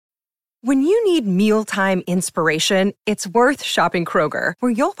When you need mealtime inspiration, it's worth shopping Kroger,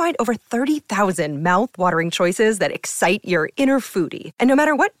 where you'll find over 30,000 mouth-watering choices that excite your inner foodie. And no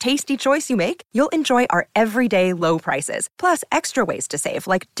matter what tasty choice you make, you'll enjoy our everyday low prices, plus extra ways to save,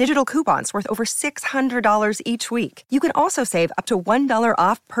 like digital coupons worth over $600 each week. You can also save up to $1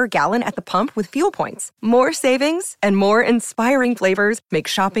 off per gallon at the pump with fuel points. More savings and more inspiring flavors make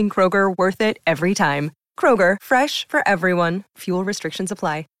shopping Kroger worth it every time. Kroger, fresh for everyone. Fuel restrictions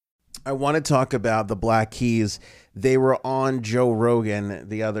apply. I want to talk about the Black Keys. They were on Joe Rogan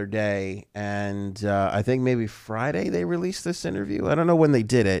the other day, and I think maybe Friday they released this interview. I don't know when they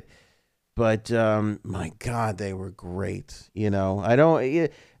did it, but my God, they were great. You know,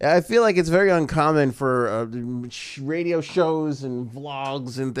 I feel like it's very uncommon for radio shows and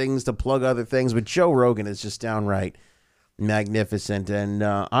vlogs and things to plug other things, but Joe Rogan is just downright magnificent. And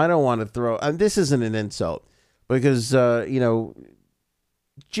I don't want to throw, this isn't an insult, because, you know,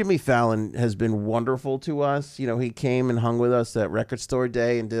 Jimmy Fallon has been wonderful to us. You know, he came and hung with us at Record Store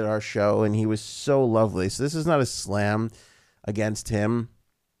Day and did our show, and he was so lovely. So this is not a slam against him,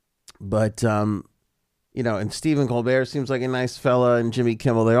 but you know, and Stephen Colbert seems like a nice fella, and Jimmy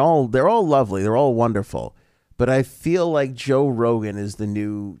Kimmel, they're all lovely, they're all wonderful. But I feel like Joe Rogan is the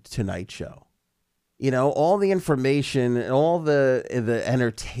new Tonight Show. You know, all the information and all the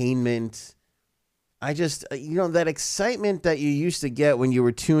entertainment. I just, you know, that excitement that you used to get when you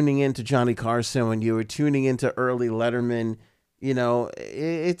were tuning into Johnny Carson, when you were tuning into early Letterman, you know,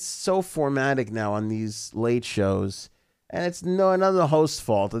 it's so formatic now on these late shows. And it's none of the host's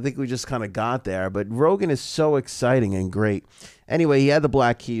fault. I think we just kind of got there. But Rogan is so exciting and great. Anyway, he had the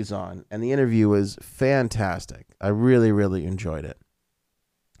Black Keys on, and the interview was fantastic. I really, really enjoyed it.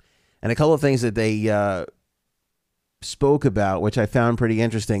 And a couple of things that they spoke about, which I found pretty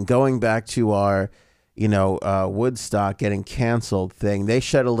interesting, going back to our Woodstock getting canceled thing. They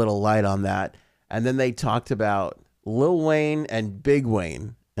shed a little light on that. And then they talked about Lil Wayne and Big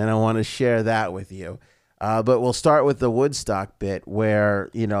Wayne. And I want to share that with you. But we'll start with the Woodstock bit where,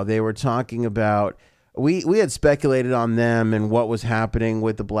 you know, they were talking about, we had speculated on them and what was happening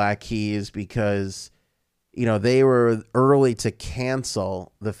with the Black Keys because, you know, they were early to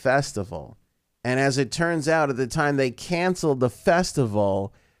cancel the festival. And as it turns out, at the time they canceled the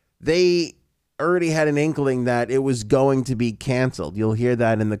festival, they already had an inkling that it was going to be canceled. You'll hear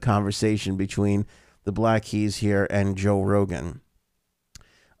that in the conversation between the Black Keys here and Joe Rogan.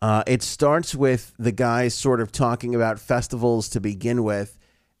 It starts with the guys sort of talking about festivals to begin with.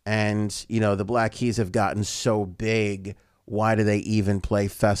 And, you know, the Black Keys have gotten so big. Why do they even play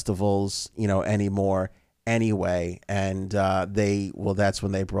festivals, you know, anymore anyway? And that's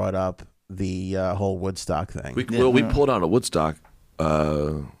when they brought up the whole Woodstock thing. We pulled out a Woodstock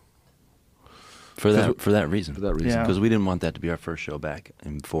for that reason. Yeah. Because we didn't want that to be our first show back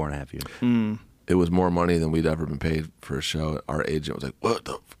in 4.5 years. Mm. It was more money than we'd ever been paid for a show. Our agent was like, "What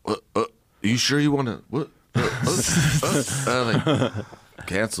the? Are you sure you want to? What? I'm like,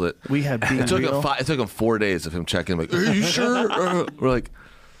 cancel it." We had it took him 4 days of him checking. Like, "Are you sure?" We're like,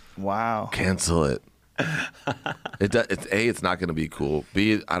 "Wow, cancel it." It's not going to be cool.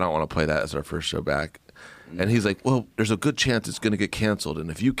 B, I don't want to play that as our first show back. And he's like, "Well, there's a good chance it's going to get canceled, and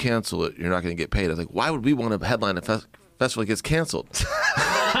if you cancel it, you're not going to get paid." I was like, "Why would we want to headline a festival that gets canceled?"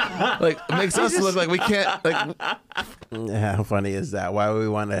 Like, it makes us look like we can't. Like, yeah, how funny is that? Why would we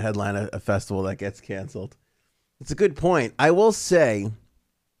want to headline a festival that gets canceled? It's a good point. I will say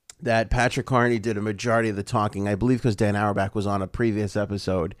that Patrick Carney did a majority of the talking, I believe, because Dan Auerbach was on a previous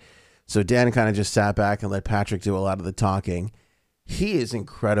episode. So Dan kind of just sat back and let Patrick do a lot of the talking. He is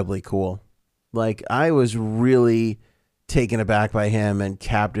incredibly cool. Like, I was really taken aback by him and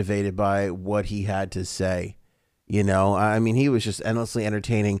captivated by what he had to say. You know, I mean, he was just endlessly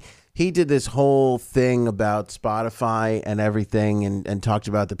entertaining. He did this whole thing about Spotify and everything and talked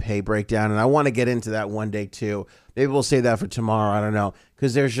about the pay breakdown. And I want to get into that one day, too. Maybe we'll save that for tomorrow. I don't know.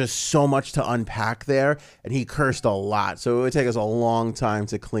 Because there's just so much to unpack there. And he cursed a lot. So it would take us a long time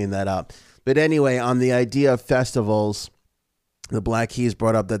to clean that up. But anyway, on the idea of festivals, the Black Keys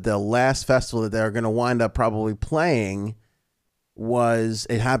brought up that the last festival that they're going to wind up probably playing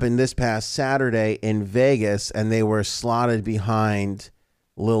it happened this past Saturday in Vegas, and they were slotted behind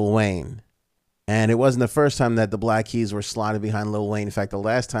Lil Wayne. And it wasn't the first time that the Black Keys were slotted behind Lil Wayne. In fact, the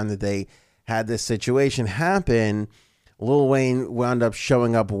last time that they had this situation happen, Lil Wayne wound up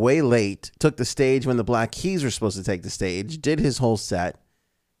showing up way late, took the stage when the Black Keys were supposed to take the stage, did his whole set,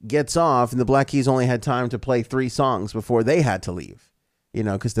 gets off, and the Black Keys only had time to play 3 songs before they had to leave, you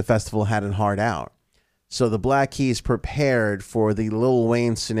know, because the festival hadn't hard out. So the Black Keys prepared for the Lil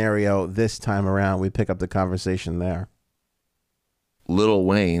Wayne scenario this time around. We pick up the conversation there. Lil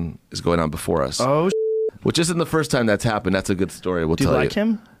Wayne is going on before us. Oh, which isn't the first time that's happened. That's a good story. We'll do you tell like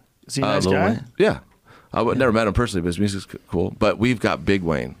him? Is he a nice Lil guy? Wayne? Yeah. I would never met him personally, but his music's cool. But we've got Big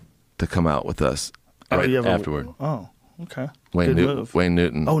Wayne to come out with us. Oh, you have afterward. Oh, okay. Wayne, Good move. Wayne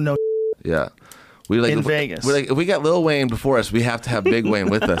Newton. Oh no. Yeah. We like In Vegas. We're like, if we got Lil Wayne before us, we have to have Big Wayne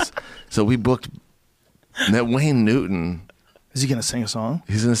with us. So we booked that Wayne Newton. Is he gonna sing a song?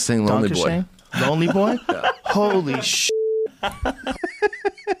 He's gonna sing Lonely Donkey Boy. Shane? Lonely Boy? Holy shit.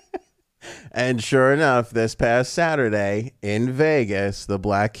 And sure enough, this past Saturday in Vegas, the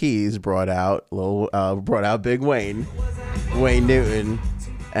Black Keys brought out Big Wayne, Wayne Newton,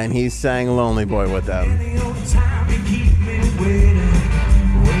 and he sang "Lonely Boy" with them.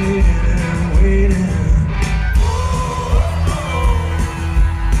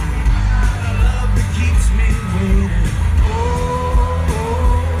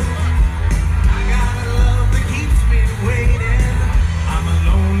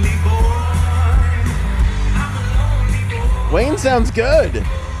 Wayne sounds good.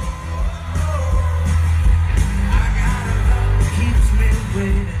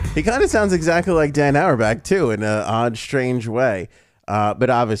 He kind of sounds exactly like Dan Auerbach too, in an odd, strange way. But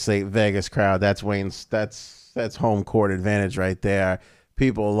obviously, Vegas crowd, that's Wayne's. That's home court advantage right there.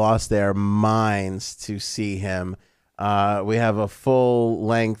 People lost their minds to see him. We have a full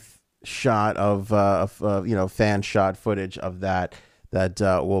length shot of fan shot footage of that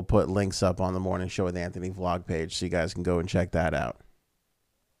we'll put links up on the Morning Show with Anthony vlog page, so you guys can go and check that out.